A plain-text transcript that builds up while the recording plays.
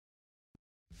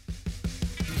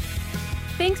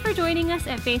Thanks for joining us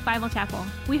at Faith Bible Chapel.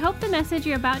 We hope the message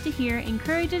you're about to hear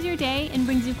encourages your day and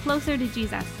brings you closer to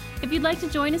Jesus. If you'd like to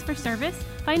join us for service,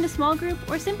 find a small group,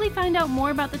 or simply find out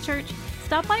more about the church,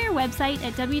 stop by our website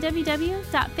at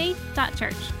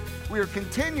www.faith.church. We are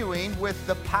continuing with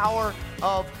the power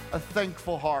of a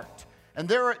thankful heart. And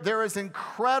there is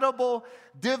incredible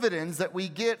dividends that we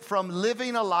get from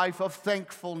living a life of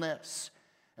thankfulness.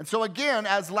 And so again,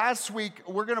 as last week,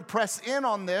 we're going to press in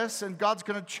on this, and God's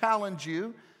going to challenge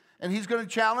you. And He's going to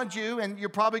challenge you, and you're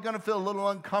probably going to feel a little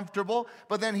uncomfortable.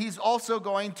 But then He's also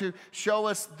going to show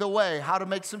us the way, how to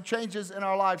make some changes in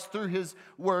our lives through His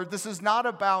Word. This is not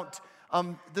about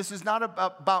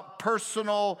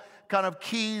personal kind of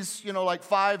keys, like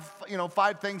five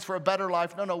things for a better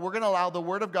life. No, we're going to allow the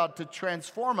Word of God to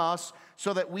transform us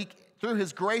so that we, through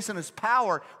His grace and His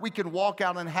power, we can walk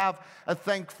out and have a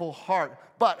thankful heart.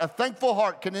 But a thankful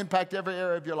heart can impact every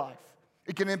area of your life.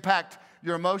 It can impact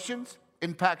your emotions,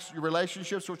 impacts your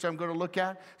relationships, which I'm going to look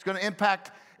at. It's going to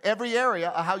impact every area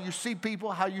of how you see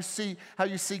people, how you see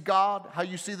God, how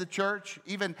you see the church,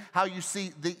 even how you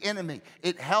see the enemy.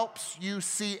 It helps you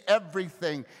see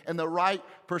everything in the right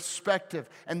perspective.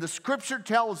 And the scripture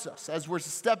tells us, as we're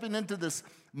stepping into this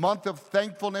month of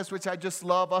thankfulness, which I just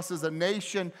love, us as a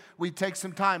nation, we take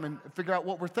some time and figure out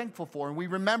what we're thankful for, and we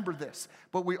remember this.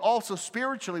 But we also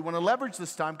spiritually want to leverage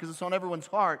this time, because it's on everyone's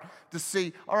heart, to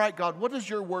see, all right, God, what does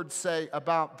your word say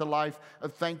about the life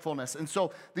of thankfulness? And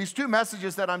so these two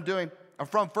messages that I'm doing are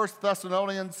from 1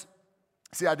 Thessalonians.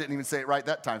 See, I didn't even say it right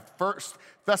that time. 1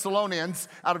 Thessalonians,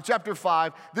 out of chapter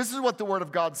 5. This is what the word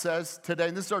of God says today,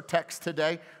 and this is our text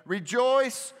today.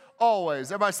 Rejoice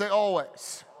always. Everybody say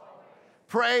always.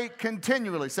 Pray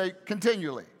continually. Say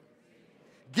continually.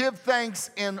 Give thanks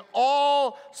in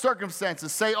all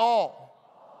circumstances. Say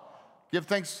all. Give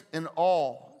thanks in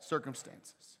all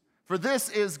circumstances. For this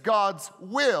is God's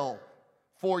will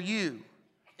for you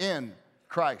in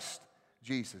Christ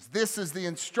Jesus. This is the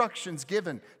instructions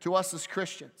given to us as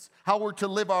Christians. How we're to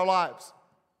live our lives.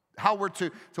 How we're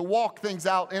to walk things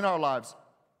out in our lives.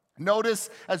 Notice,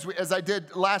 as I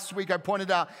did last week, I pointed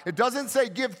out, it doesn't say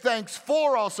give thanks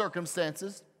for all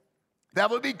circumstances. That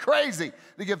would be crazy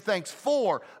to give thanks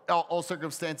for all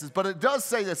circumstances. But it does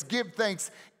say this, give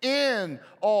thanks in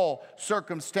all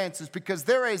circumstances, because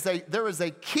there is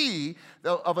a key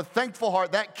of a thankful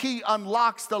heart. That key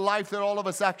unlocks the life that all of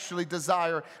us actually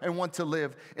desire and want to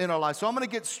live in our lives. So I'm going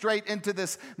to get straight into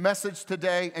this message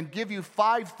today and give you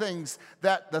 5 things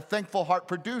that the thankful heart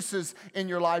produces in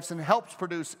your lives and helps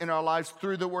produce in our lives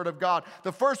through the Word of God.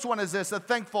 The first one is this, a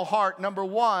thankful heart. Number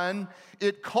 1,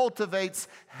 it cultivates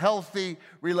healthy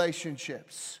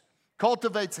relationships.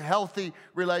 Cultivates healthy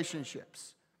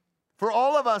relationships. For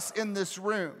all of us in this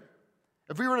room,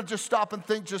 if we were to just stop and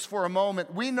think just for a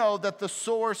moment, we know that the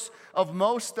source of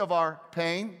most of our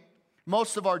pain,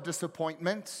 most of our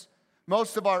disappointments,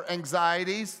 most of our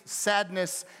anxieties,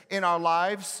 sadness in our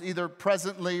lives, either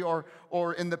presently or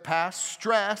in the past,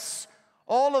 stress,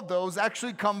 all of those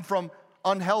actually come from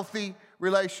unhealthy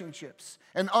relationships.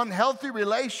 And unhealthy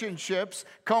relationships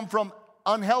come from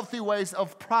unhealthy ways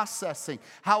of processing,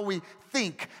 how we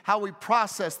think, how we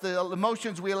process the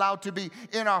emotions we allow to be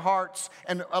in our hearts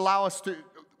and allow us to,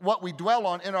 what we dwell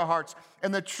on in our hearts.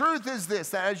 And the truth is this,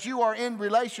 that as you are in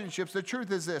relationships, the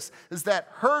truth is this, is that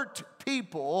hurt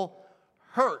people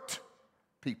hurt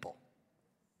people.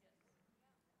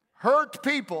 Hurt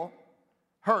people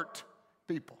hurt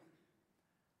people.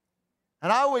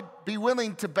 And I would be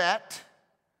willing to bet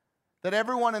that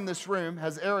everyone in this room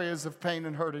has areas of pain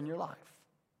and hurt in your life.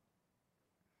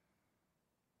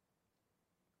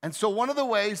 And so one of the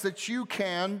ways that you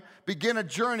can begin a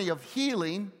journey of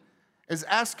healing is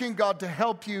asking God to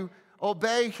help you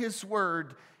obey His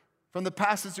word from the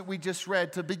passage that we just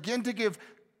read, to begin to give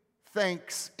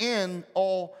thanks in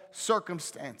all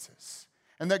circumstances.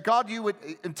 And that God,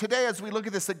 and today as we look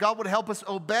at this, that God would help us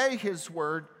obey His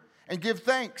word and give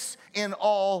thanks in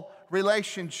all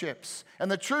relationships.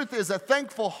 And the truth is, a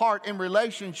thankful heart in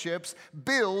relationships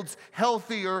builds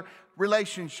healthier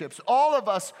relationships. All of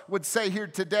us would say here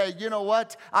today, you know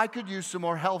what? I could use some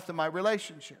more health in my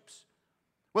relationships.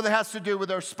 Whether it has to do with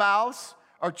our spouse,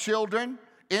 our children,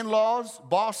 in-laws,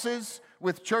 bosses,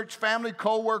 with church family,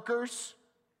 co-workers.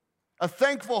 A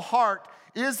thankful heart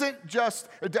it just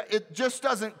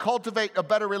doesn't cultivate a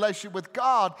better relationship with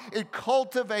God. It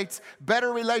cultivates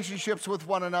better relationships with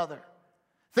one another.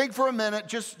 Think for a minute,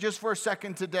 just for a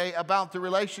second today, about the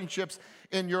relationships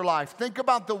in your life. Think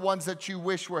about the ones that you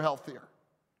wish were healthier.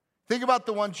 Think about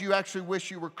the ones you actually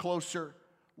wish you were closer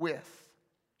with.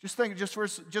 Just think, just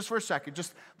for a second,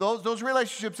 just those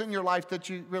relationships in your life that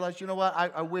you realize, you know what,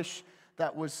 I wish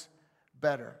that was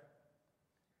better.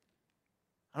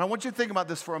 And I want you to think about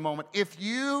this for a moment. If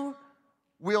you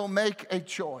will make a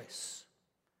choice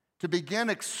to begin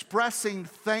expressing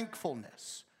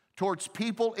thankfulness towards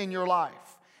people in your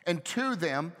life and to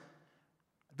them,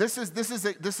 this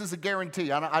is a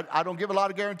guarantee. I don't give a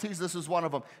lot of guarantees. This is one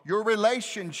of them. Your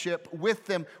relationship with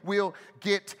them will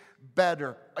get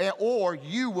better, or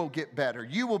you will get better.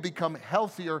 You will become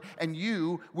healthier, and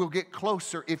you will get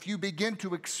closer if you begin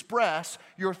to express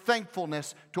your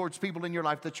thankfulness towards people in your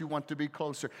life that you want to be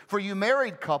closer. For you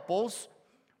married couples,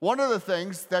 one of the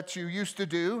things that you used to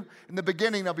do in the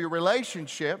beginning of your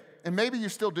relationship, and maybe you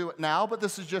still do it now, but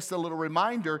this is just a little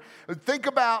reminder. Think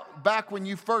about back when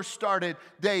you first started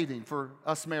dating, for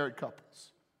us married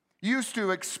couples. You used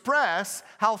to express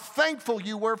how thankful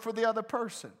you were for the other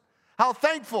person. How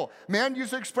thankful. Men used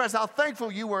to express how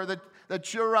thankful you were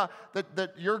that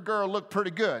your girl looked pretty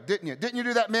good, didn't you? Didn't you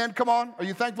do that, men? Come on. Are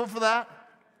you thankful for that?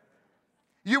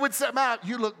 You would say, man,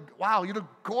 you look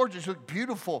gorgeous, you look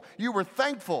beautiful. You were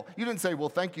thankful. You didn't say, well,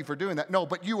 thank you for doing that. No,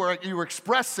 but you were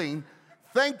expressing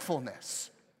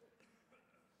thankfulness.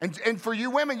 And for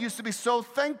you women, you used to be so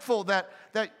thankful that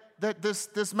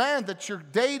this man that you're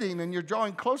dating and you're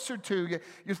drawing closer to,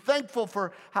 you're thankful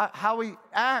for how he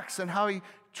acts and how he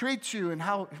treats you and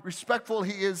how respectful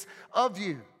he is of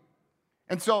you.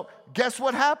 And so guess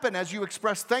what happened as you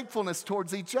expressed thankfulness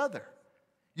towards each other?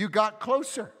 You got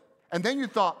closer. And then you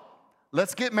thought,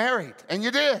 let's get married. And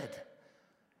you did.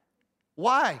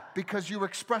 Why? Because you were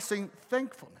expressing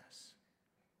thankfulness.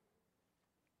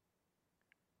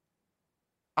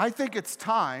 I think it's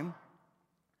time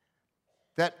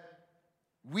that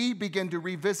we begin to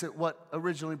revisit what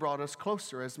originally brought us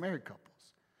closer as married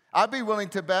couples. I'd be willing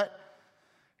to bet,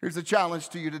 here's a challenge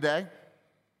to you today.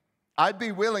 I'd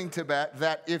be willing to bet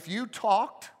that if you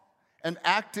talked and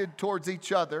acted towards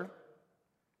each other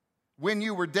when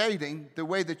you were dating the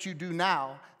way that you do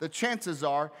now, the chances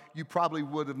are you probably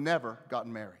would have never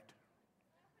gotten married.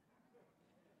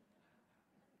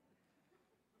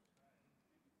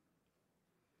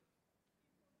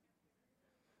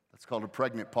 That's called a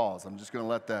pregnant pause. I'm just going to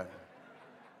let that.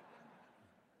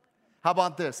 How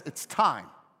about this? It's time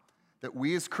that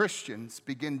we as Christians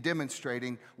begin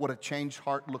demonstrating what a changed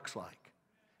heart looks like.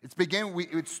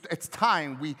 It's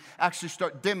time we actually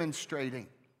start demonstrating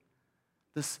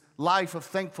this life of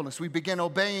thankfulness. We begin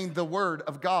obeying the word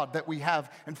of God that we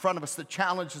have in front of us that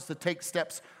challenges us to take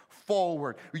steps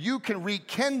forward. You can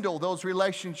rekindle those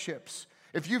relationships.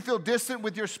 If you feel distant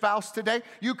with your spouse today,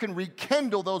 you can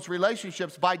rekindle those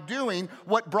relationships by doing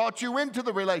what brought you into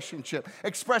the relationship,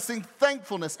 expressing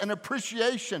thankfulness and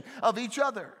appreciation of each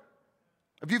other.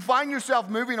 If you find yourself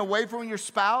moving away from your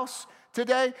spouse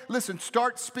today, listen,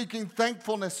 start speaking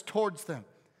thankfulness towards them.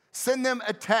 Send them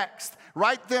a text.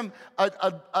 Write them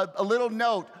a little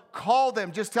note. Call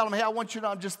them. Just tell them, hey, I want you to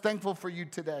know I'm just thankful for you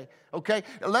today. Okay?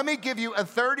 Let me give you a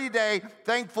 30-day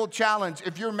thankful challenge.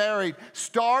 If you're married,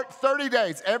 start 30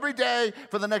 days. Every day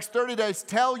for the next 30 days,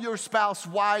 tell your spouse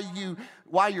why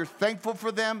you're thankful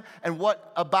for them and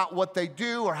about what they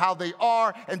do or how they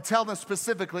are, and tell them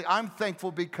specifically, I'm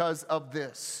thankful because of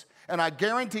this. And I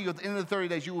guarantee you at the end of the 30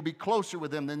 days, you will be closer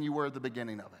with them than you were at the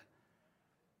beginning of it.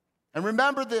 And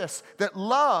remember this, that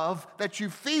love that you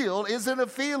feel isn't a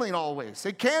feeling always.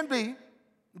 It can be,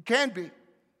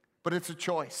 but it's a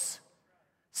choice.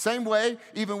 Same way,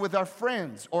 even with our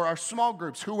friends or our small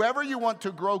groups, whoever you want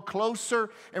to grow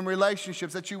closer in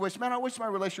relationships that you wish, man, I wish my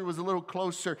relationship was a little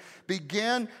closer.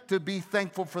 Begin to be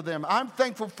thankful for them. I'm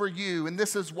thankful for you, and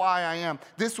this is why I am.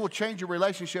 This will change your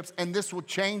relationships, and this will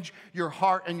change your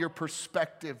heart and your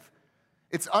perspective.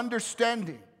 It's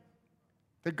understanding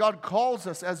that God calls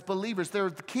us as believers.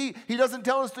 They're the key. He doesn't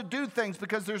tell us to do things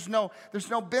because there's no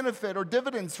benefit or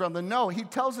dividends from them. No, he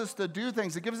tells us to do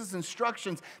things. He gives us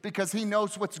instructions because he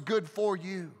knows what's good for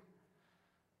you.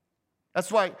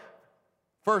 That's why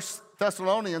 1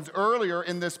 Thessalonians earlier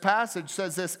in this passage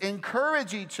says this,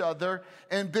 encourage each other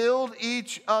and build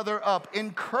each other up.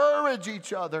 Encourage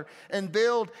each other and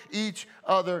build each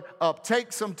other up.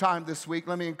 Take some time this week.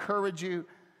 Let me encourage you.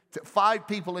 5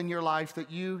 people in your life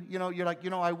that you're like,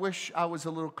 I wish I was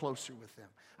a little closer with them.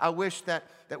 I wish that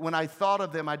when I thought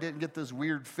of them, I didn't get this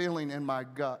weird feeling in my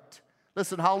gut.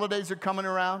 Listen, holidays are coming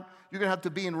around. You're going to have to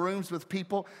be in rooms with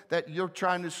people that you're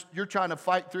trying to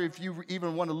fight through if you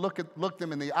even want to look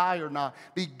them in the eye or not.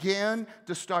 Begin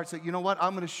to start saying, you know what?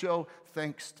 I'm going to show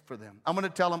thanks for them. I'm going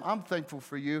to tell them, I'm thankful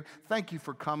for you. Thank you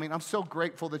for coming. I'm so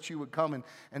grateful that you would come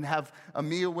and have a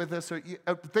meal with us. Or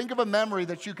think of a memory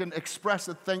that you can express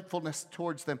a thankfulness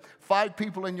towards them. 5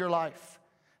 people in your life.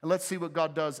 And let's see what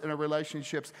God does in our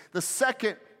relationships. The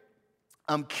second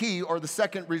key, or the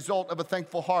second result of a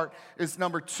thankful heart, is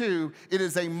number 2. It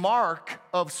is a mark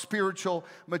of spiritual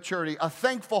maturity. A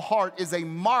thankful heart is a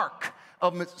mark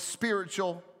of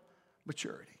spiritual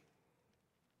maturity.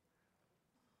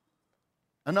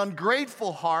 An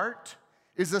ungrateful heart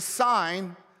is a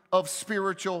sign of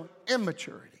spiritual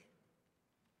immaturity.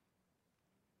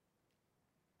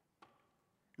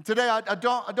 Today, I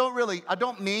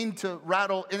don't mean to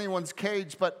rattle anyone's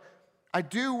cage, but I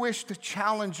do wish to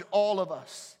challenge all of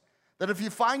us that if you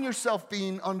find yourself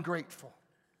being ungrateful,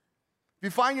 if you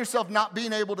find yourself not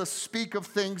being able to speak of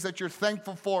things that you're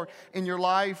thankful for in your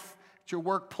life, at your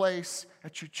workplace,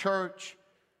 at your church,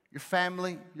 your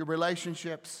family, your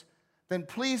relationships, then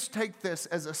please take this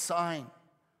as a sign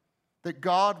that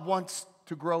God wants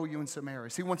to grow you in some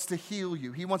areas. He wants to heal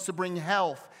you. He wants to bring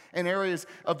health in areas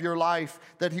of your life,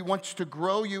 that He wants to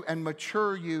grow you and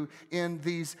mature you in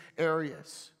these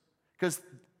areas. Because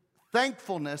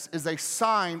thankfulness is a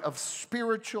sign of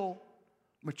spiritual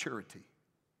maturity.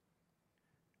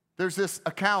 There's this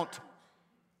account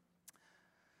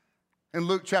in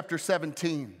Luke chapter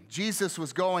 17. Jesus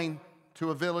was going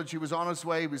to a village. He was on his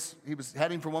way. He was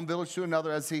heading from one village to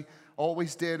another, as he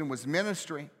always did, and was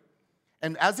ministering.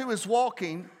 And as he was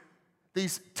walking,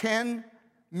 these 10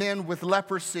 men with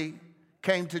leprosy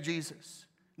came to Jesus.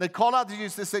 They called out to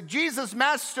Jesus. They said, "Jesus,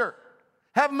 Master,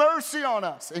 have mercy on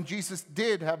us." And Jesus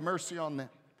did have mercy on them.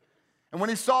 And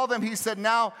when He saw them, He said,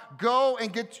 "Now go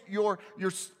and get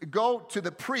go to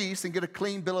the priest and get a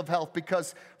clean bill of health."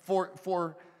 Because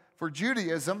for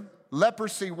Judaism,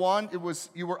 leprosy, one,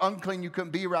 you were unclean, you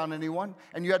couldn't be around anyone,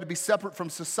 and you had to be separate from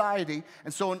society.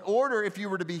 And so in order, if you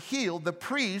were to be healed, the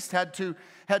priest had to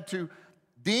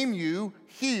deem you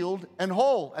healed and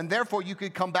whole, and therefore you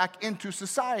could come back into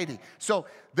society. So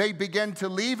they begin to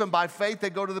leave, and by faith they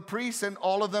go to the priest, and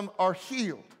all of them are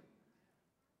healed.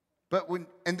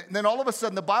 And then all of a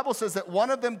sudden the Bible says that one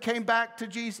of them came back to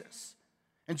Jesus,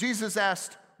 and Jesus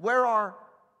asked, "Where are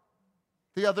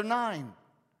the other 9?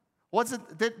 I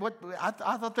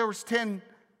thought there was 10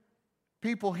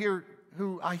 people here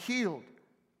who I healed."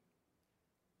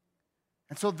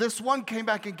 And so this one came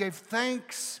back and gave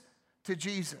thanks to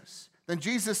Jesus. Then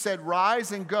Jesus said,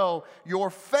 "Rise and go. Your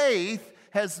faith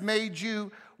has made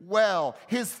you well."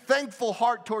 His thankful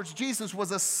heart towards Jesus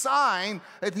was a sign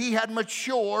that he had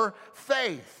mature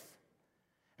faith.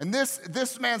 And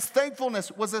this man's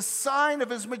thankfulness was a sign of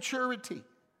his maturity.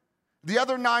 The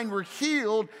other 9 were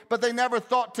healed, but they never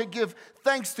thought to give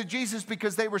thanks to Jesus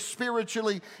because they were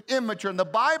spiritually immature. And the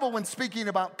Bible, when speaking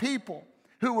about people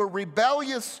who were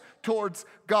rebellious towards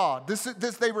God,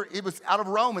 it was out of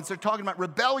Romans. They're talking about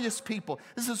rebellious people.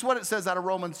 This is what it says out of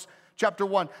Romans chapter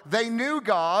 1. They knew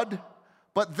God,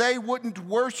 but they wouldn't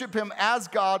worship Him as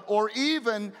God or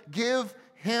even give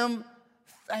Him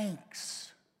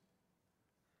thanks.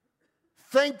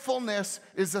 Thankfulness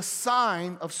is a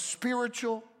sign of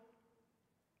spiritual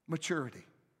maturity.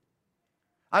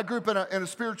 I grew up in a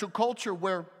spiritual culture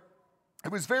where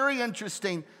it was very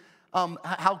interesting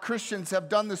how Christians have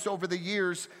done this over the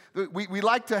years. We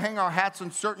like to hang our hats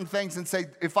on certain things and say,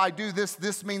 if I do this,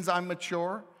 this means I'm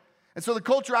mature. And so the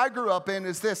culture I grew up in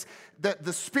is this, that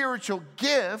the spiritual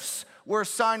gifts were a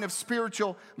sign of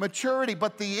spiritual maturity.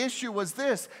 But the issue was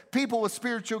this: people with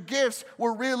spiritual gifts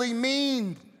were really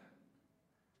mean.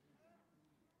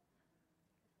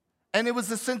 And it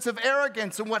was a sense of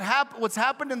arrogance. And what's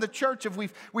happened in the church, if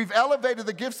we've elevated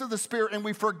the gifts of the Spirit and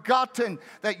we've forgotten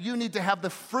that you need to have the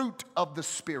fruit of the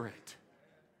Spirit.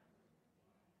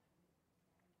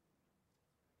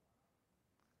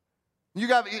 You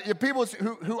got people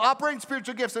who operate in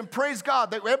spiritual gifts, and praise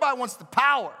God, everybody wants the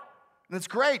power, and it's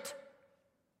great.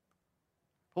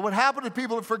 But what happened to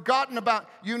people who have forgotten about,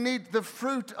 you need the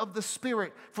fruit of the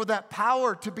Spirit for that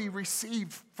power to be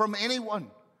received from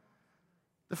anyone.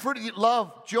 The fruit of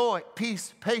love, joy,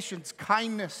 peace, patience,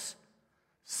 kindness,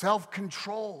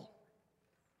 self-control.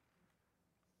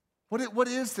 What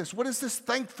is this? What is this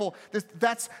thankful?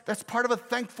 That's part of a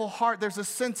thankful heart. There's a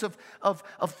sense of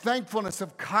thankfulness,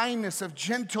 of kindness, of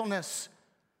gentleness.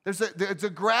 There's a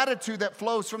gratitude that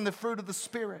flows from the fruit of the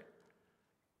Spirit.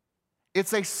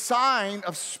 It's a sign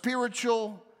of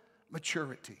spiritual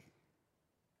maturity.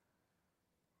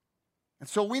 And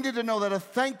so we need to know that a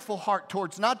thankful heart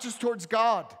not just towards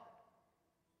God,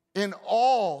 in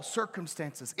all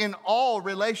circumstances, in all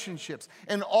relationships,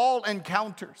 in all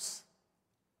encounters.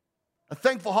 A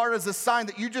thankful heart is a sign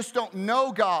that you just don't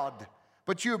know God,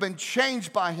 but you have been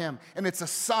changed by Him, and it's a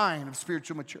sign of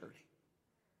spiritual maturity.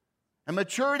 And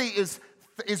maturity is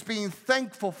being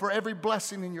thankful for every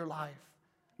blessing in your life.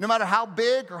 No matter how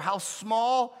big or how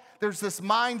small, there's this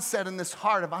mindset in this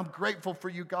heart of, I'm grateful for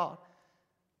you, God.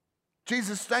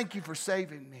 Jesus, thank you for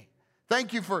saving me.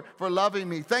 Thank you for loving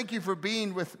me. Thank you for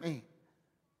being with me.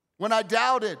 When I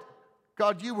doubted,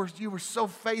 God, you were so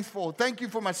faithful. Thank you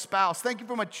for my spouse. Thank you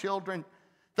for my children.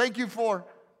 Thank you for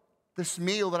this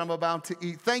meal that I'm about to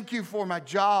eat. Thank you for my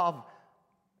job,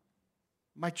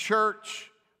 my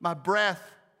church, my breath,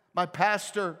 my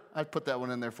pastor. I put that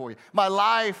one in there for you. My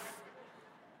life.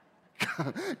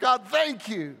 God, thank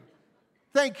you.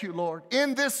 Thank you, Lord.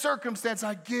 In this circumstance,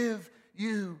 I give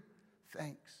you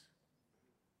thanks.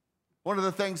 One of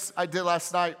the things I did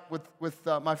last night with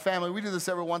my family, we do this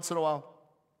every once in a while.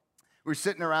 We were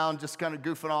sitting around just kind of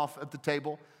goofing off at the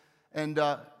table. And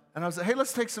I was like, hey,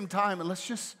 let's take some time and let's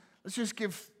just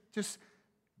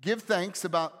give thanks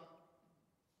about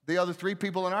the other 3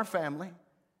 people in our family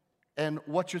and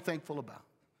what you're thankful about.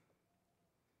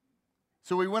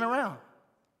 So we went around.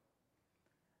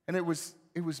 And it was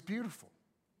beautiful.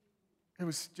 It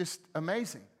was just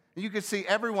amazing. And you could see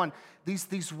everyone,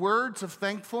 these words of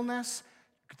thankfulness,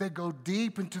 they go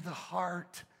deep into the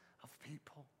heart of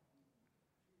people.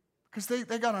 Because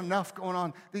they got enough going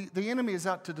on. The enemy is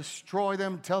out to destroy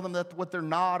them, tell them that what they're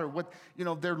not, or what,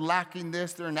 they're lacking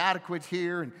this, they're inadequate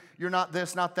here, and you're not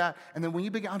this, not that. And then when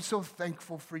you begin, I'm so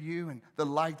thankful for you and the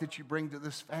light that you bring to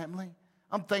this family.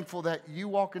 I'm thankful that you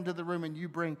walk into the room and you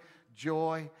bring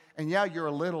joy. And yeah, you're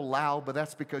a little loud, but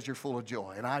that's because you're full of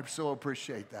joy. And I so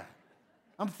appreciate that.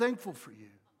 I'm thankful for you.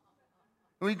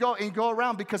 And we go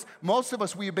around because most of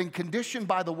us, we have been conditioned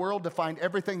by the world to find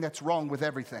everything that's wrong with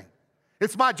everything.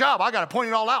 It's my job. I got to point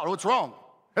it all out. What's wrong?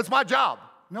 It's my job.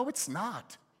 No, it's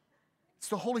not. It's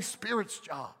the Holy Spirit's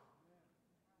job.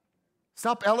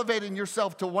 Stop elevating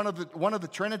yourself to one of the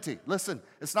Trinity. Listen,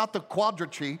 it's not the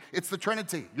quadratry, it's the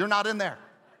Trinity. You're not in there.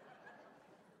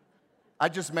 I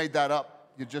just made that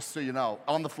up, just so you know,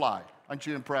 on the fly. Aren't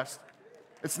you impressed?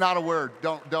 It's not a word.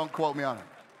 Don't quote me on it.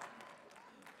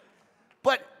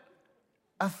 But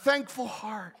a thankful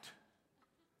heart,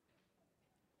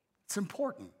 it's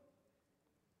important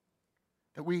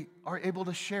that we are able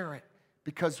to share it,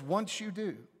 because once you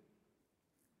do,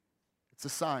 it's a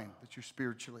sign that you're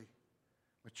spiritually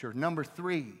mature. Number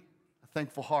 3, a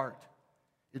thankful heart.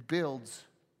 It builds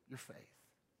your faith.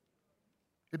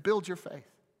 It builds your faith.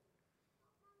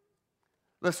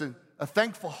 Listen, a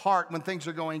thankful heart when things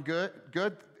are going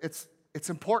good, it's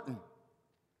important.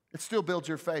 It still builds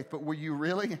your faith. But where you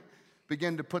really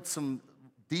begin to put some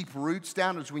deep roots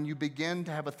down is when you begin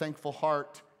to have a thankful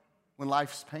heart when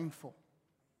life's painful.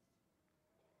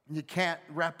 And you can't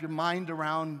wrap your mind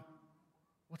around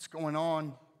what's going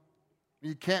on.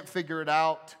 You can't figure it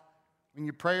out. When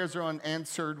your prayers are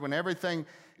unanswered, when everything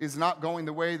is not going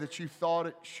the way that you thought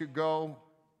it should go.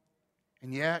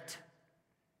 And yet,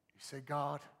 you say,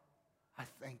 God, I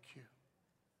thank you.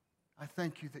 I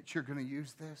thank you that you're going to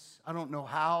use this. I don't know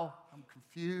how. I'm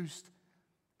confused.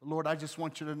 But Lord, I just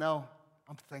want you to know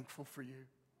I'm thankful for you.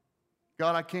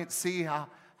 God, I can't see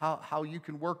how you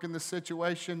can work in this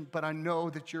situation, but I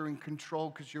know that you're in control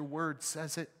because your word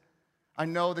says it. I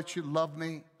know that you love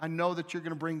me. I know that you're going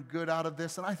to bring good out of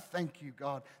this. And I thank you,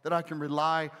 God, that I can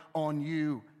rely on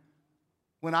you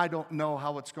when I don't know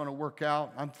how it's going to work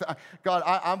out.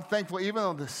 I'm thankful, even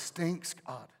though this stinks,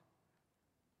 God.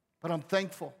 But I'm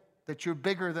thankful that you're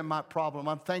bigger than my problem.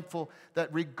 I'm thankful that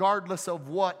regardless of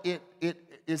what it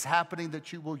is happening,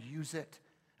 that you will use it.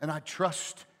 And I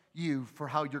trust you for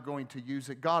how you're going to use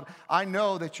it. God, I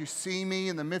know that you see me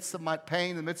in the midst of my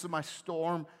pain, in the midst of my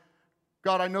storm.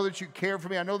 God, I know that you care for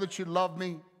me. I know that you love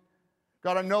me.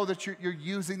 God, I know that you're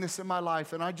using this in my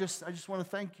life. And I just want to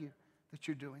thank you that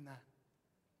you're doing that.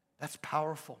 That's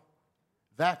powerful.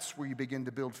 That's where you begin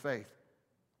to build faith.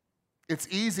 It's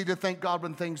easy to thank God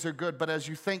when things are good, but as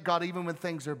you thank God even when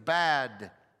things are bad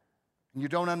and you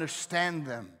don't understand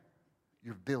them,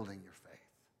 you're building your faith.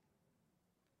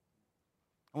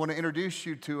 I want to introduce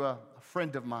you to a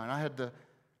friend of mine. I had the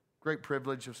great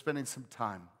privilege of spending some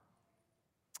time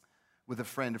with a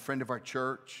friend of our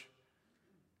church.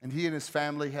 And he and his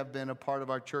family have been a part of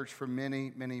our church for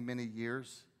many, many, many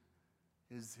years.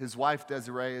 His wife,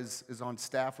 Desiree, is on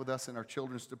staff with us in our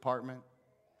children's department.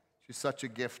 She's such a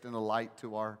gift and a light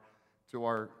to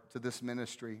this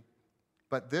ministry.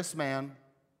 But this man,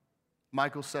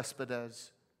 Michael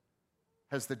Cespedes,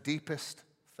 has the deepest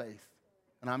faith.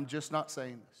 And I'm just not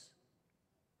saying this.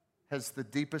 Has the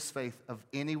deepest faith of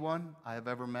anyone I have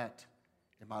ever met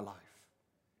in my life.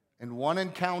 In one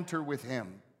encounter with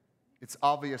him, it's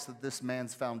obvious that this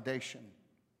man's foundation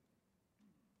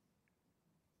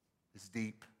is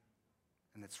deep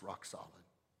and it's rock solid.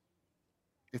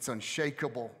 It's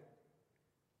unshakable.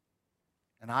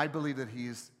 And I believe that he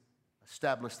has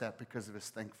established that because of his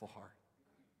thankful heart.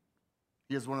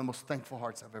 He has one of the most thankful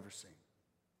hearts I've ever seen.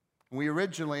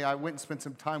 I went and spent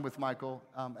some time with Michael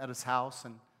at his house,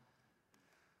 and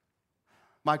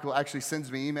Michael actually sends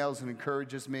me emails and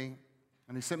encourages me.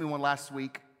 And he sent me one last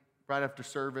week, right after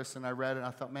service, and I read it, and I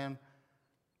thought, man,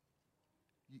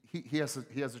 he has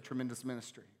a tremendous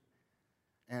ministry.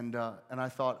 And I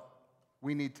thought,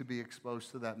 we need to be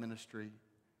exposed to that ministry.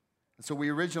 And so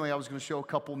I was going to show a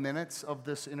couple minutes of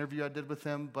this interview I did with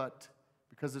him, but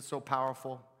because it's so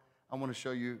powerful, I want to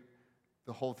show you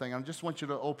the whole thing. I just want you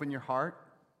to open your heart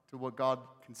to what God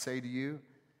can say to you.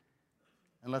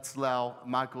 And let's allow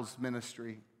Michael's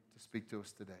ministry to speak to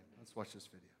us today. Let's watch this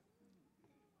video.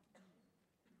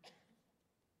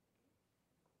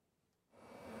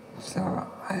 So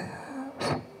I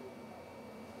have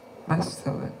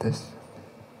muscular dystrophy.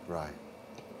 Right.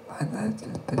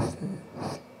 Financial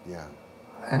disease. Yeah.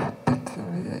 I have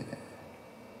deteriorated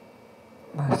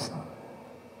muscle.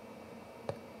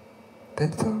 They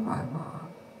told my mom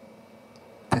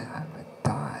that I would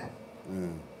die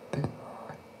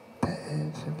before the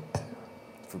age of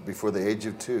 2. Before the age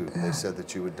of 2, Yeah. they said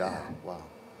that you would die. Yeah. Wow.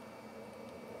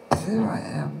 Here I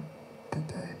am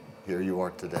today, Here you are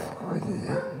today. 40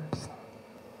 years.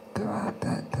 Throughout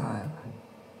that time,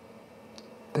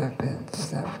 there have been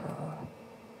several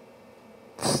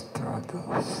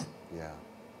struggles, Yeah.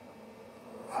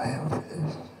 health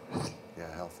issues,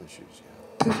 Yeah, health issues,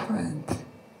 yeah. different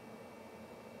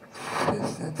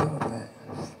physical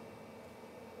things.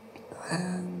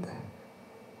 And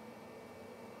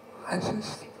I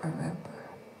just remember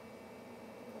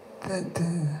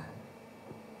thinking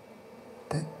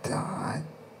that God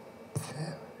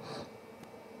cares.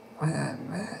 When I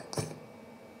met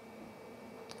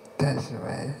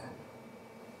Desiree,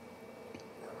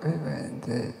 we were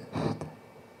engaged.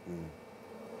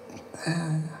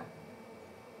 And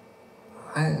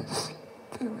I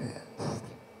experienced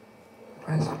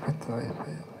respiratory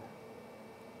failure.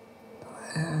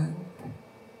 And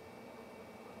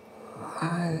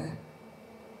I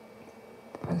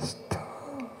was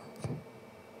told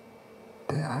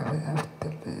that I would have to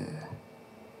be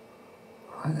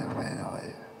on a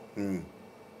ventilator.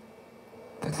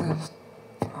 Because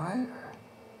prior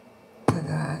to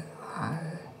that, I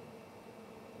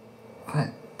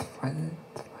had 20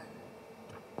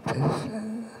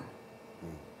 vision.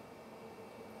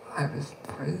 I was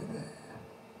breathing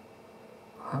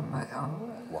on my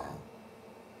own. Wow.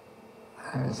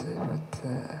 I was able to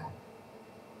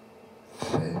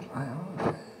shave my own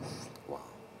face. Wow.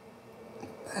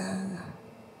 And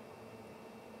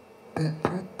they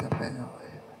put the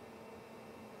ventilator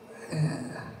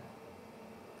in.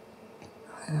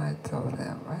 And I told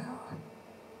them, well,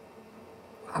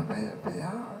 I better be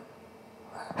out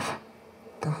of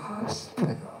the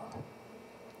hospital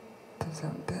because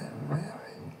I'm getting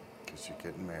married. Because you're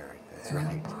getting married. That's In a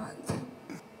right. month.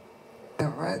 The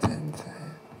wedding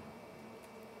came.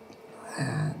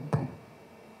 And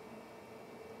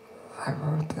I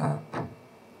woke up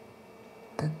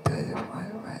the day of my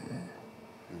wedding,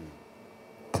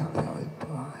 totally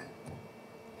blind.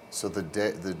 So the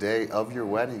day of your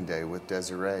wedding day with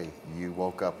Desiree, you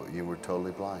woke up, you were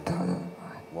totally blind. Totally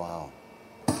blind. Wow.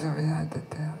 So we had to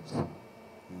dance.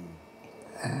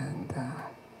 And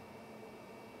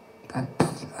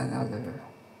that's another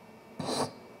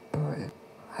story.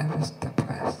 I was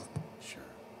depressed. Sure.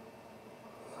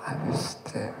 I was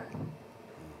scared.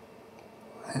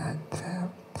 And I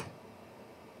kept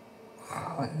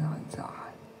calling on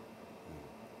God.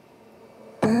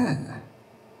 Then,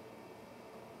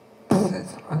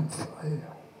 6 months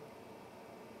later,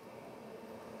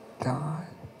 God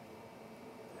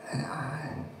and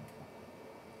I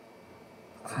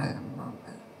had a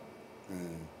moment.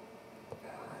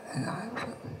 And I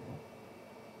believe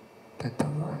that the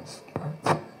Lord spoke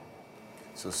to me.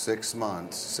 So 6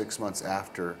 months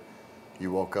after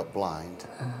you woke up blind,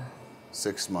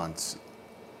 6 months,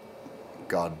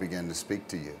 God began to speak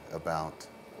to you about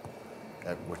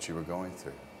what you were going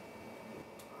through.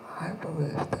 I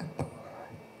believe that the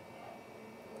Lord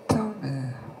told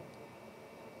me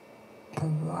to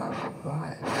love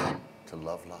life, To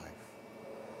love life.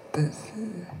 that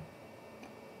He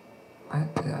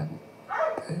might be able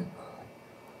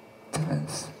to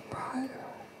inspire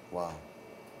Wow.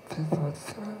 people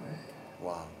through me.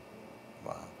 Wow.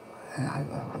 Wow. And I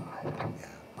love life.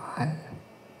 Yeah. I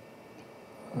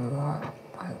love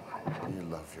my life. You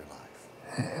love your life.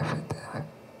 And everything I've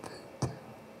been through.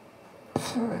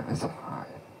 Sure, it was hard,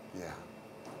 Yeah.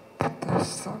 but there's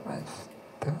so much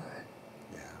good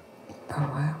Yeah.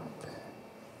 around me.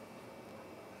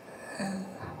 And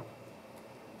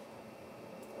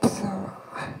so,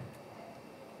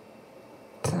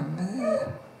 to me,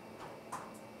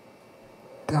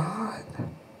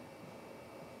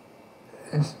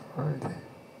 is worthy.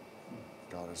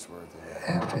 God is worthy.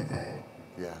 Every day.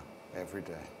 Yeah, every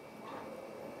day.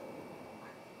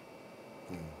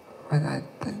 When I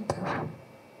think of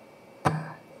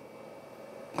that,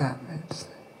 that makes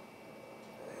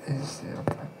it easier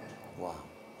for me. Wow,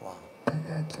 wow. The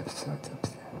edge of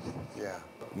circumstances. Yeah.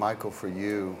 Michael, for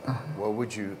you, what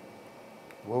would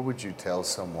you tell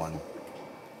someone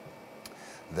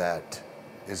that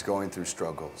is going through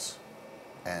struggles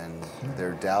and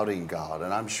they're doubting God?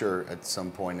 And I'm sure at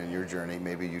some point in your journey,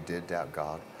 maybe you did doubt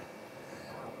God.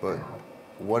 But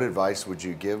what advice would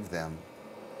you give them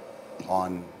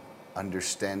on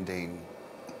understanding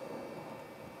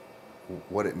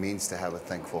what it means to have a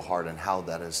thankful heart and how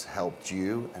that has helped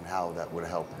you and how that would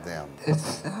help them?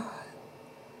 It's not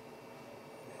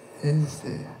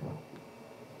easy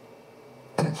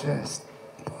to just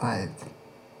like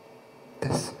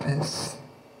dismiss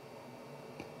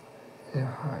your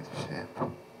hardship.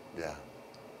 Yeah.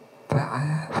 But I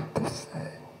have to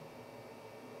say,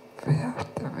 we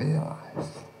have to realize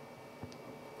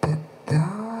that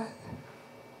God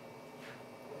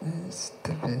needs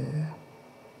to be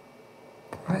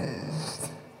praised.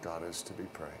 God is to be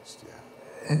praised,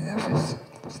 yeah. In every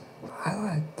circumstance. I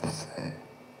like to say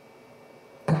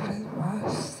that we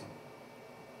must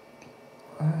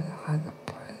learn how to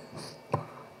praise God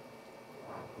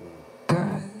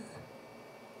during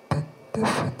the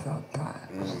difficult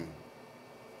times.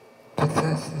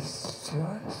 Because it's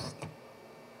just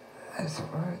as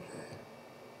worthy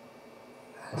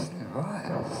as it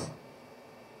was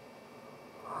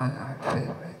on our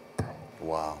favorite day.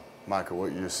 Wow. Michael,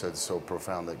 what you just said is so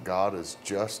profound, that God is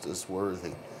just as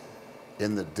worthy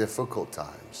in the difficult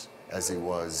times as he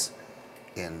was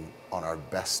on our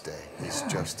best day. He's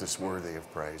just as worthy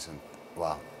of praise. And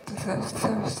wow. Because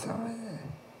there's so many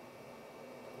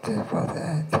people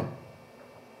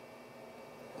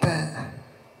that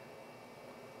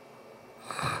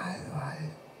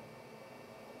highlight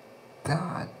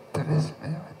God through his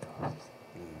miracles,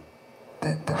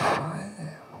 that define him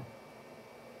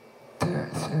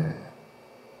through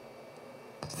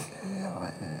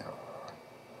healing,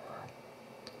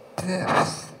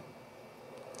 gifts.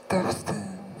 Those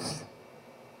things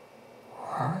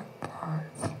are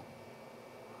part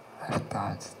of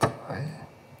God's story.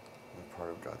 We're part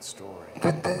of God's story.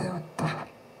 But they don't do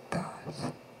God's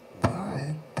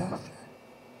story doesn't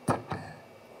depend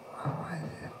on my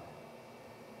healing.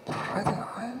 Whether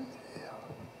I'm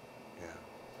healed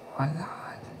or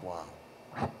not. Wow.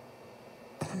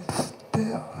 He's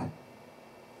still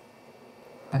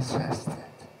majestic.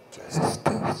 He's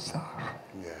still sovereign.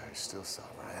 Yeah, he's still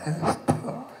sovereign. And his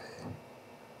glory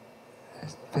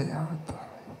is beyond glory.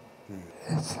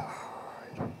 It's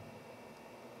hard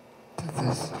to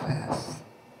dismiss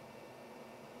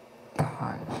the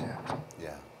hardship.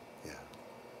 Yeah, yeah.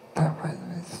 But when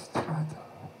we struggle,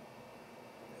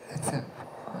 it's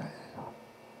important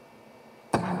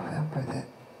to remember that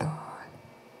God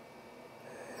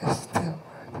is still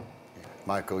worthy.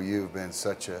 Michael, you've been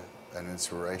such an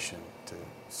inspiration to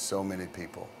so many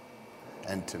people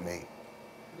and to me.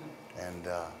 And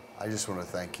I just want to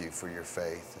thank you for your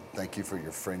faith and thank you for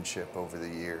your friendship over the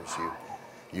years.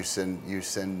 You send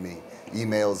me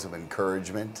emails of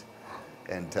encouragement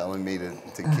and telling me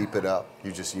to keep it up.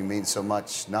 You mean so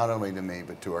much, not only to me,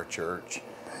 but to our church.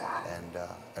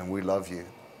 And we love you.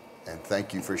 And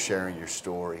thank you for sharing your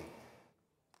story.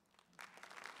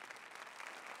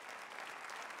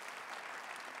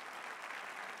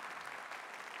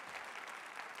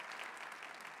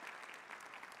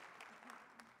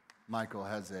 Michael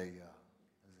has an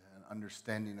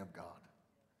understanding of God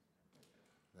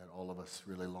that all of us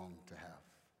really long to have.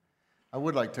 I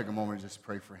would like to take a moment and just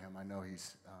pray for him. I know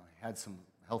he's had some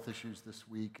health issues this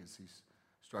week as he's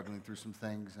struggling through some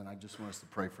things, and I just want us to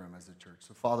pray for him as a church.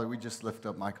 So, Father, we just lift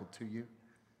up Michael to you,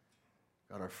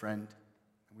 God, our friend,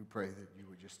 and we pray that you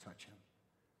would just touch him.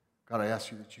 God, I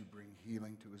ask you that you bring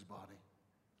healing to his body.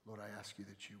 Lord, I ask you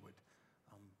that you would,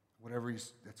 whatever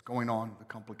that's going on, the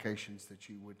complications, that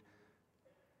you would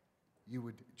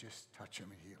just touch him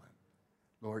and heal him.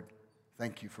 Lord,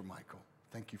 thank you for Michael.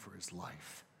 Thank you for his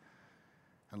life.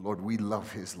 And Lord, we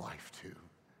love his life too.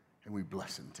 And we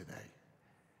bless him today.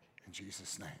 In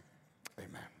Jesus' name,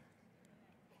 amen.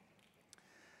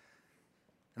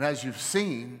 And as you've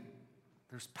seen,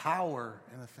 there's power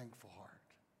in a thankful heart.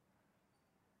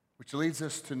 Which leads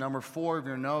us to number 4 of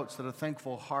your notes, that a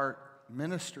thankful heart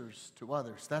ministers to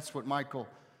others. That's what Michael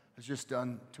has just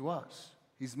done to us.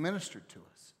 He's ministered to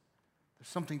us. There's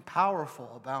something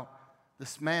powerful about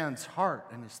this man's heart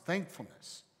and his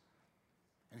thankfulness.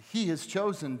 And he has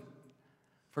chosen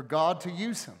for God to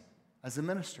use him as a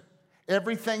minister.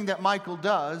 Everything that Michael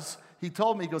does, he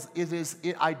told me, he goes,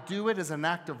 I do it as an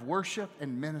act of worship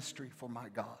and ministry for my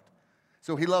God.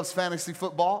 So he loves fantasy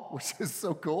football, which is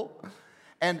so cool.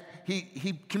 And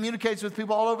he communicates with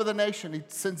people all over the nation. He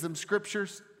sends them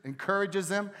scriptures, encourages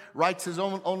them, writes his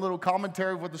own little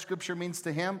commentary of what the scripture means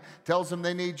to him, tells them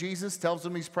they need Jesus, tells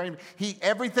them he's praying.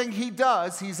 Everything he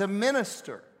does, he's a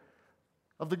minister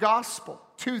of the gospel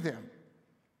to them.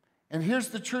 And here's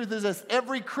the truth is this: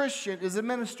 every Christian is a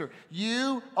minister.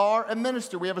 You are a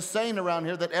minister. We have a saying around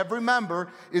here that every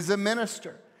member is a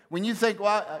minister. When you think,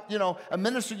 well, a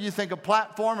minister, you think a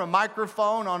platform, a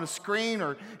microphone on a screen,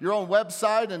 or your own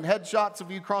website and headshots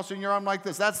of you crossing your arm like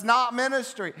this. That's not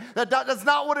ministry. That's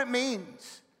not what it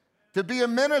means. To be a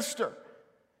minister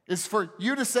is for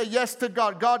you to say yes to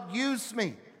God. God, use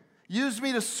me. Use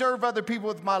me to serve other people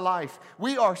with my life.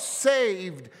 We are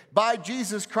saved by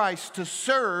Jesus Christ to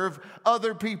serve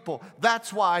other people.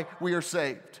 That's why we are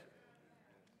saved.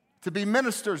 To be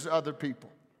ministers to other people.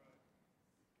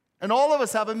 And all of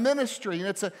us have a ministry,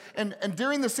 and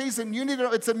during the season, you need to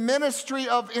know it's a ministry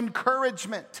of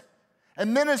encouragement, a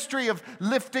ministry of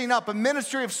lifting up, a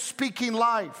ministry of speaking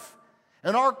life.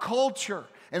 In our culture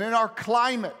and in our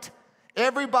climate,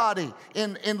 everybody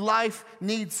in life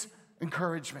needs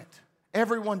encouragement.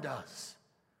 Everyone does.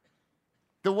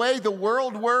 The way the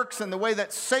world works and the way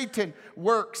that Satan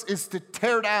works is to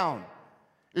tear down.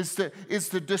 Is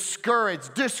to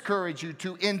discourage you,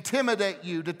 to intimidate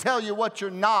you, to tell you what you're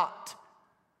not.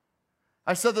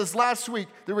 I said this last week.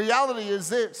 The reality is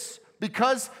this: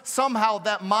 because somehow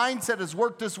that mindset has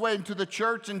worked its way into the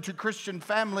church, into Christian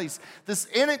families,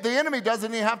 the enemy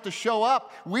doesn't even have to show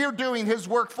up. We're doing his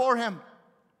work for him.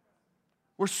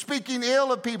 We're speaking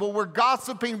ill of people. We're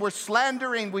gossiping. We're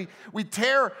slandering. We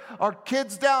tear our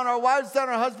kids down, our wives down,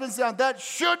 our husbands down. That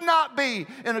should not be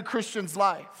in a Christian's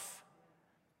life.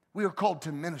 We are called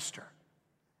to minister.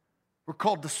 We're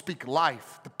called to speak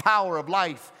life. The power of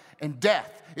life and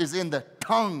death is in the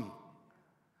tongue.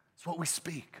 It's what we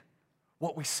speak,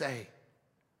 what we say.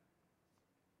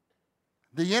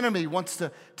 The enemy wants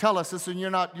to tell us, listen, you're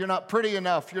not pretty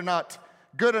enough, you're not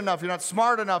good enough, you're not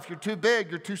smart enough, you're too big,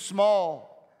 you're too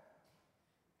small.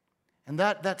 And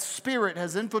that spirit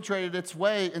has infiltrated its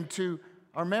way into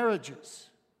our marriages,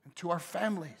 into our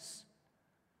families.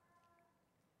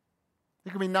 There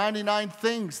can be 99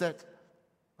 things that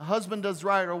a husband does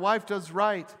right or a wife does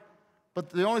right,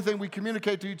 but the only thing we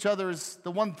communicate to each other is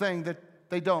the one thing that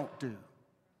they don't do.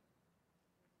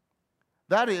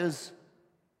 That is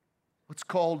what's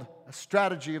called a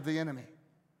strategy of the enemy.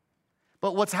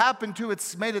 But what's happened to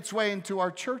it's made its way into our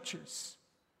churches.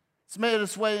 It's made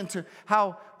its way into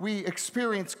how we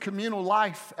experience communal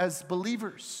life as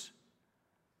believers.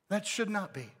 That should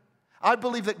not be. I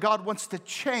believe that God wants to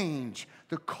change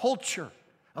the culture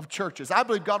of churches. I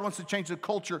believe God wants to change the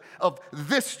culture of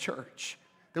this church.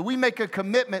 That we make a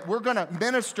commitment. We're going to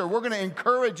minister. We're going to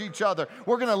encourage each other.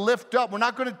 We're going to lift up. We're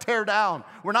not going to tear down.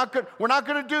 We're not going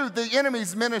to do the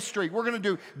enemy's ministry. We're going to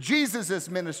do Jesus'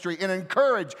 ministry and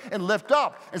encourage and lift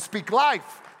up and speak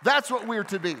life. That's what we're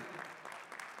to be.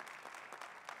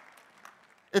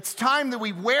 It's time that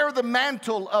we wear the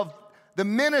mantle of the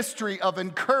ministry of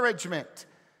encouragement.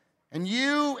 And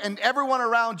you and everyone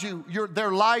around you,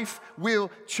 their life will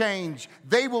change.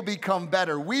 They will become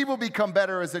better. We will become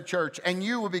better as a church, and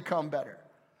you will become better.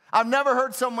 I've never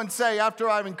heard someone say after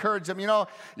I've encouraged them,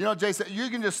 Jason, you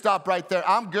can just stop right there.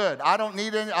 I'm good. I don't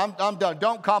need any. I'm done.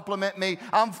 Don't compliment me.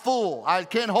 I'm full. I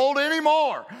can't hold any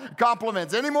more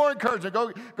compliments, any more encouragement.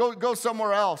 Go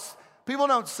somewhere else. People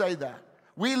don't say that.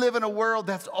 We live in a world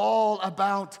that's all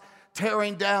about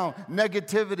tearing down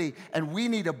negativity, and we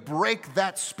need to break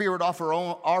that spirit off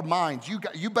our minds.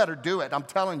 You better do it. I'm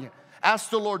telling you. Ask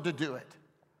the Lord to do it.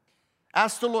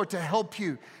 Ask the Lord to help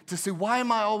you to see, why am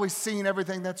I always seeing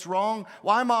everything that's wrong?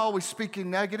 Why am I always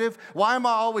speaking negative? Why am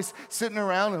I always sitting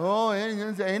around,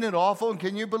 ain't it awful? And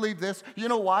can you believe this? You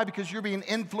know why? Because you're being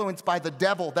influenced by the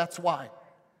devil. That's why.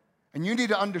 And you need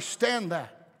to understand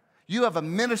that. You have a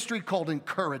ministry called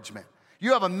encouragement.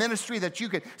 You have a ministry that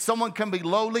someone can be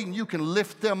lowly and you can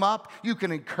lift them up, you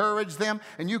can encourage them,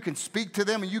 and you can speak to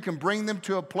them, and you can bring them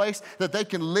to a place that they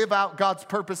can live out God's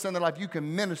purpose in their life. You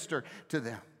can minister to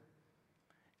them.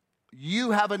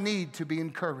 You have a need to be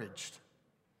encouraged.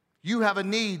 You have a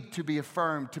need to be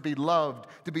affirmed, to be loved,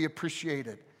 to be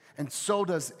appreciated. And so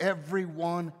does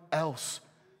everyone else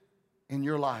in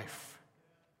your life.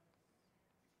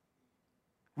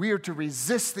 We are to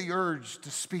resist the urge to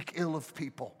speak ill of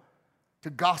people, to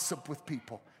gossip with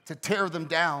people, to tear them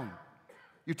down.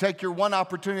 You take your one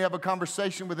opportunity to have a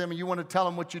conversation with them and you want to tell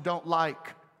them what you don't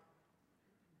like.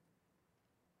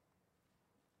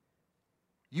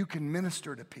 you can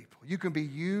minister to people. You can be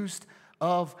used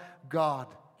of God.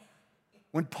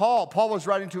 When Paul was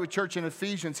writing to a church in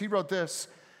Ephesians, he wrote this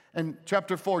in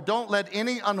chapter 4, don't let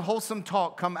any unwholesome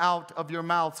talk come out of your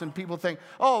mouths. And people think,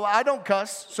 oh, I don't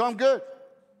cuss, so I'm good.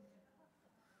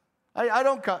 I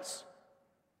don't cuss.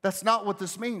 That's not what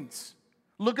this means.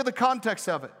 Look at the context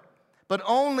of it. But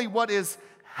only what is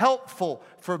helpful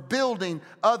for building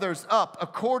others up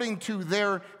according to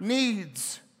their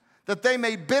needs, that they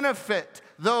may benefit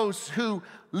those who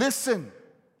listen.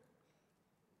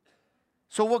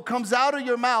 So what comes out of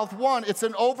your mouth, one, it's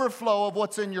an overflow of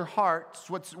what's in your heart.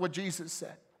 It's what Jesus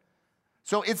said.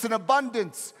 So it's an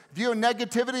abundance. If you have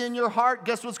negativity in your heart,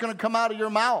 guess what's going to come out of your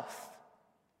mouth?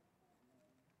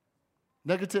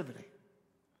 Negativity.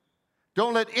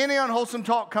 Don't let any unwholesome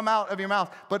talk come out of your mouth,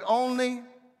 but only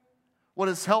what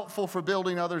is helpful for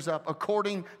building others up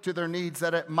according to their needs,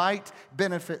 that it might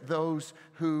benefit those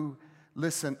who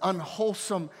listen.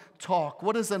 Unwholesome talk.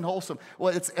 What is unwholesome?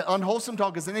 Well, unwholesome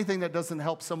talk is anything that doesn't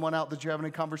help someone out that you're having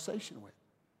a conversation with.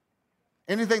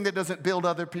 Anything that doesn't build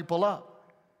other people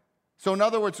up. So in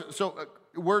other words,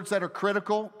 words that are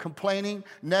critical, complaining,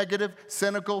 negative,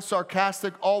 cynical,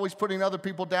 sarcastic, always putting other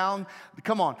people down.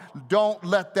 Come on, don't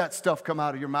let that stuff come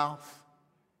out of your mouth.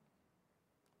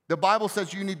 The Bible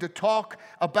says you need to talk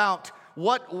about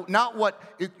my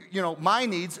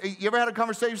needs. You ever had a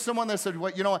conversation with someone that said,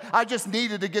 well, you know what, I just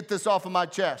needed to get this off of my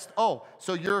chest. Oh,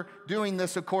 so you're doing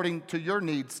this according to your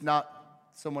needs, not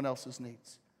someone else's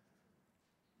needs.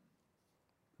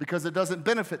 Because it doesn't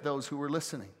benefit those who are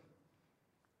listening.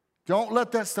 Don't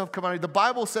let that stuff come out of you. The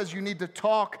Bible says you need to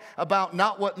talk about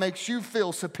not what makes you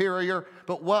feel superior,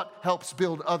 but what helps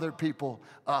build other people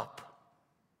up.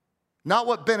 Not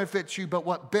what benefits you, but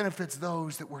what benefits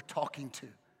those that we're talking to.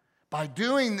 By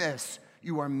doing this,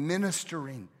 you are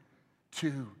ministering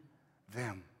to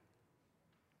them.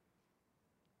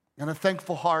 And a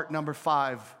thankful heart, number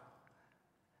 5,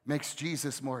 makes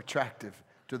Jesus more attractive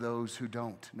to those who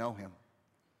don't know him.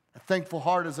 A thankful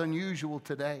heart is unusual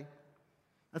today.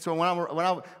 That's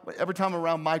why every time I'm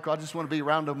around Michael, I just want to be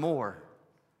around him more.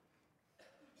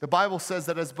 The Bible says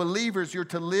that as believers, you're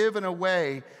to live in a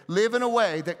way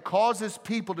that causes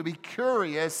people to be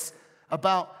curious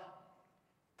about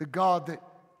the God that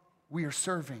we are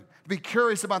serving. Be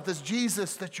curious about this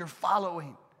Jesus that you're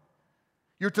following.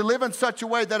 You're to live in such a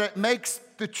way that it makes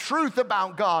the truth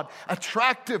about God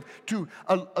attractive to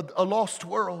a lost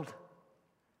world.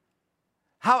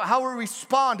 How we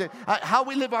respond, how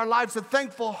we live our lives, a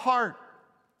thankful heart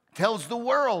tells the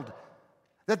world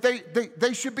that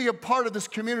they should be a part of this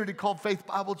community called Faith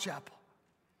Bible Chapel.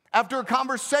 After a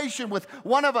conversation with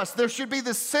one of us, there should be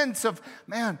this sense of,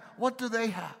 man, what do they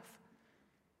have?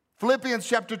 Philippians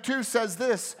chapter 2 says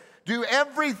this, do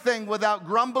everything without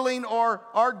grumbling or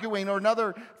arguing, or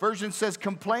another version says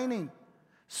complaining.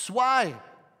 Why?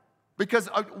 Because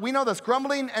we know this,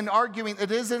 grumbling and arguing,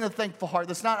 it is in a thankful heart.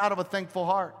 That's not out of a thankful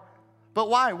heart. But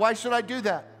why? Why should I do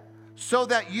that? So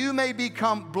that you may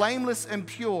become blameless and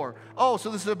pure. Oh,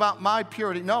 so this is about my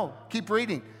purity. No, keep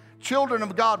reading. Children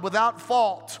of God without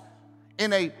fault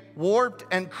in a warped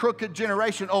and crooked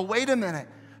generation. Oh, wait a minute.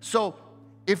 So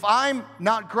if I'm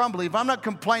not grumbling, if I'm not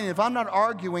complaining, if I'm not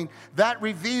arguing, that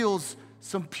reveals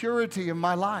some purity in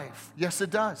my life. Yes, it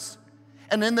does.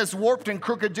 And in this warped and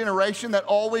crooked generation that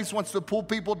always wants to pull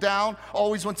people down,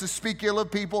 always wants to speak ill of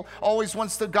people, always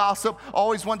wants to gossip,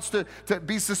 always wants to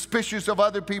be suspicious of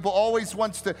other people, always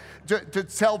wants to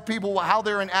tell people how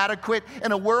they're inadequate,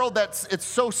 in a world it's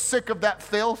so sick of that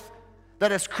filth,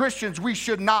 that as Christians we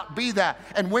should not be that.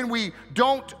 And when we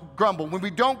don't grumble, when we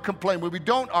don't complain, when we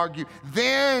don't argue,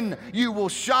 then you will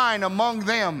shine among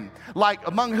them. Like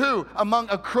among who? Among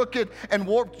a crooked and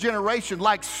warped generation,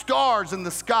 like stars in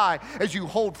the sky, as you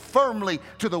hold firmly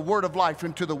to the word of life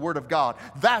and to the word of God.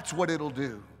 That's what it'll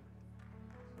do.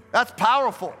 That's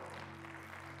powerful.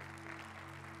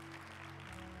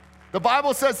 The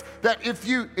Bible says that if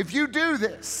you do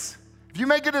this, if you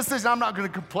make a decision, I'm not going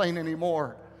to complain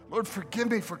anymore. Lord, forgive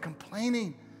me for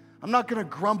complaining. I'm not going to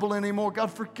grumble anymore.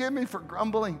 God, forgive me for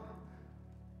grumbling.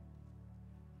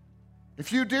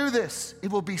 If you do this, it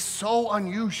will be so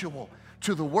unusual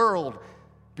to the world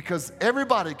because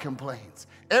everybody complains.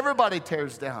 Everybody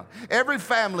tears down. Every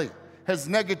family has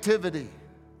negativity.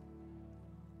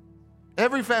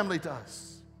 Every family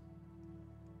does.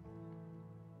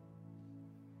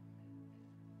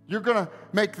 You're going to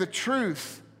make the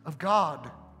truth of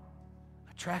God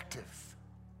attractive.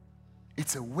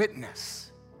 It's a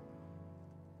witness.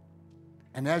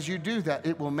 And as you do that,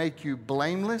 it will make you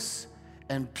blameless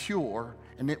and pure,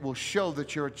 and it will show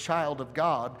that you're a child of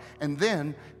God. And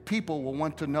then people will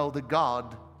want to know the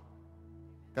God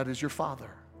that is your Father.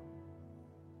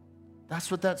 That's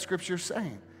what that scripture is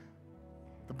saying.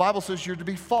 The Bible says you're to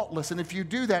be faultless. And if you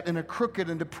do that in a crooked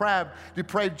and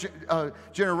depraved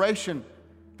generation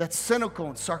that's cynical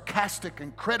and sarcastic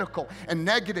and critical and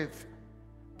negative,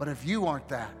 but if you aren't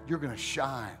that, you're going to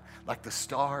shine like the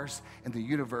stars in the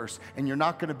universe. And you're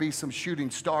not going to be some shooting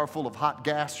star full of hot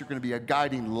gas. You're going to be a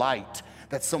guiding light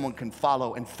that someone can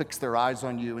follow and fix their eyes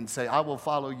on you and say, I will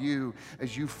follow you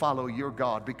as you follow your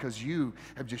God, because you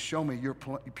have just shown me you're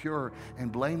pure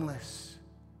and blameless.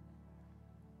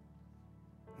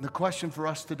 And the question for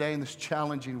us today in this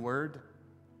challenging word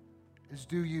is,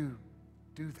 do you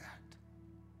do that?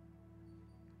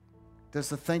 Does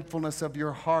the thankfulness of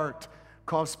your heart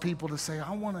cause people to say,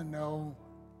 I want to know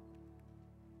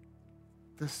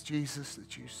this Jesus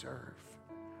that you serve.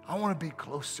 I want to be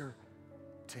closer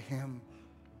to him.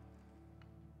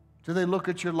 Do they look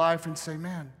at your life and say,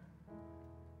 man,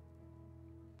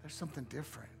 there's something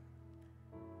different.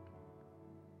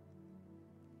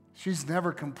 She's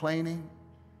never complaining.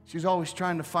 She's always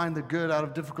trying to find the good out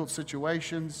of difficult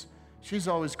situations. She's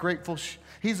always grateful.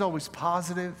 He's always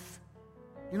positive.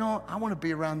 You know, I want to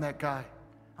be around that guy.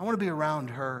 I want to be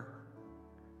around her.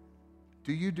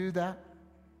 Do you do that?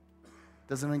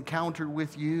 Does an encounter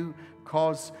with you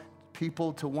cause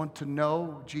people to want to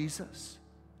know Jesus?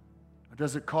 Or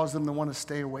does it cause them to want to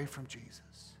stay away from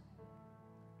Jesus?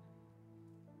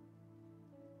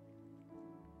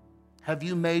 Have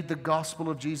you made the gospel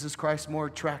of Jesus Christ more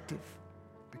attractive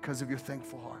because of your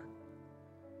thankful heart?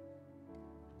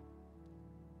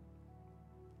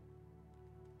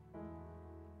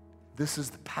 This is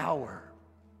the power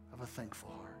of a thankful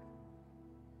heart.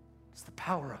 It's the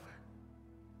power of it.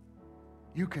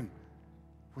 You can,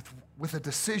 with a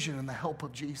decision and the help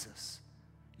of Jesus,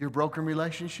 your broken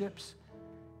relationships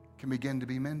can begin to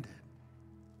be mended.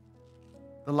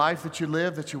 The life that you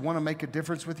live, that you want to make a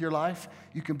difference with your life,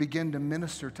 you can begin to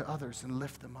minister to others and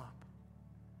lift them up.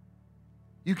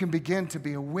 You can begin to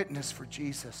be a witness for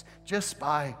Jesus just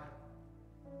by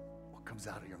what comes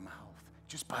out of your mouth,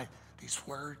 just by these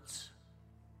words.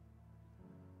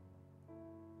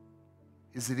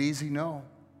 Is it easy? No.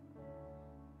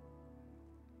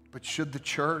 But should the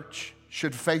church,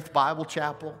 should Faith Bible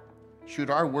Chapel, should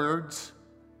our words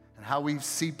and how we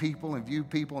see people and view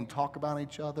people and talk about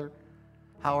each other,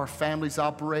 how our families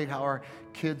operate, how our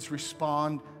kids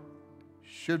respond,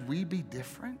 should we be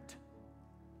different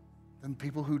than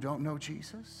people who don't know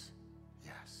Jesus?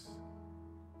 Yes.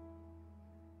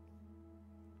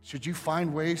 Should you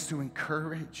find ways to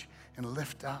encourage and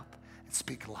lift up and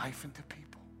speak life into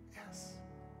people? Yes.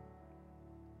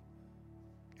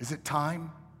 Is it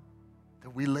time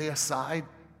that we lay aside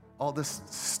all this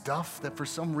stuff that for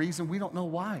some reason we don't know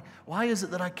why? Why is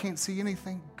it that I can't see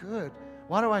anything good?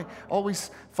 Why do I always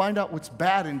find out what's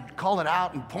bad and call it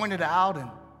out and point it out?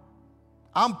 And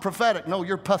I'm prophetic. No,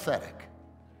 you're pathetic.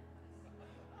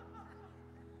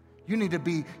 You need to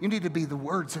be the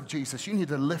words of Jesus. You need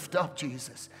to lift up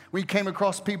Jesus. When you came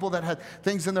across people that had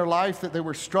things in their life that they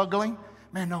were struggling,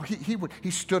 man, no,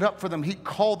 he stood up for them. He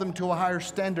called them to a higher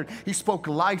standard. He spoke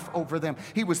life over them.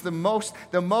 He was the most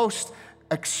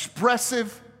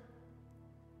expressive.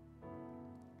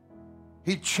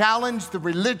 He challenged the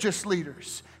religious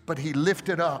leaders, but he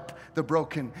lifted up the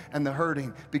broken and the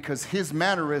hurting, because his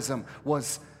mannerism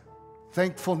was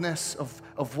thankfulness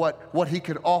of what he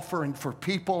could offer and for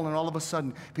people, and all of a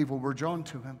sudden people were drawn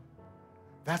to him.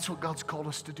 That's what God's called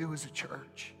us to do as a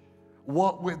church.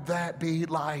 What would that be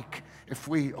like if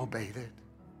we obeyed it?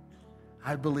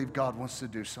 I believe God wants to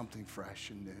do something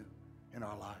fresh and new in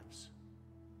our lives.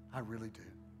 I really do.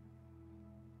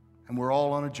 And we're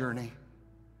all on a journey,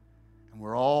 and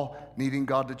we're all needing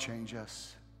God to change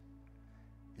us.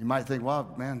 You might think,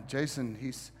 wow, man, Jason,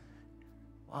 he's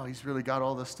really got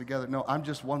all this together. No, I'm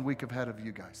just 1 week ahead of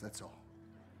you guys, that's all.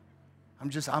 I'm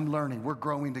learning. We're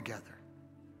growing together.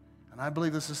 And I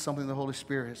believe this is something the Holy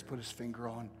Spirit has put his finger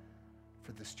on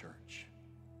for this church.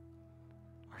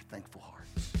 Our thankful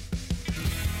hearts.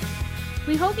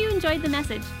 We hope you enjoyed the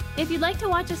message. If you'd like to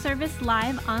watch a service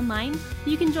live online,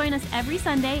 you can join us every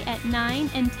Sunday at 9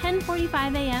 and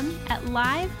 10:45 a.m. at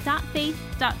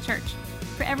live.faith.church.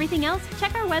 For everything else,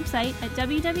 check our website at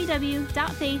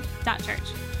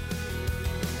www.faith.church.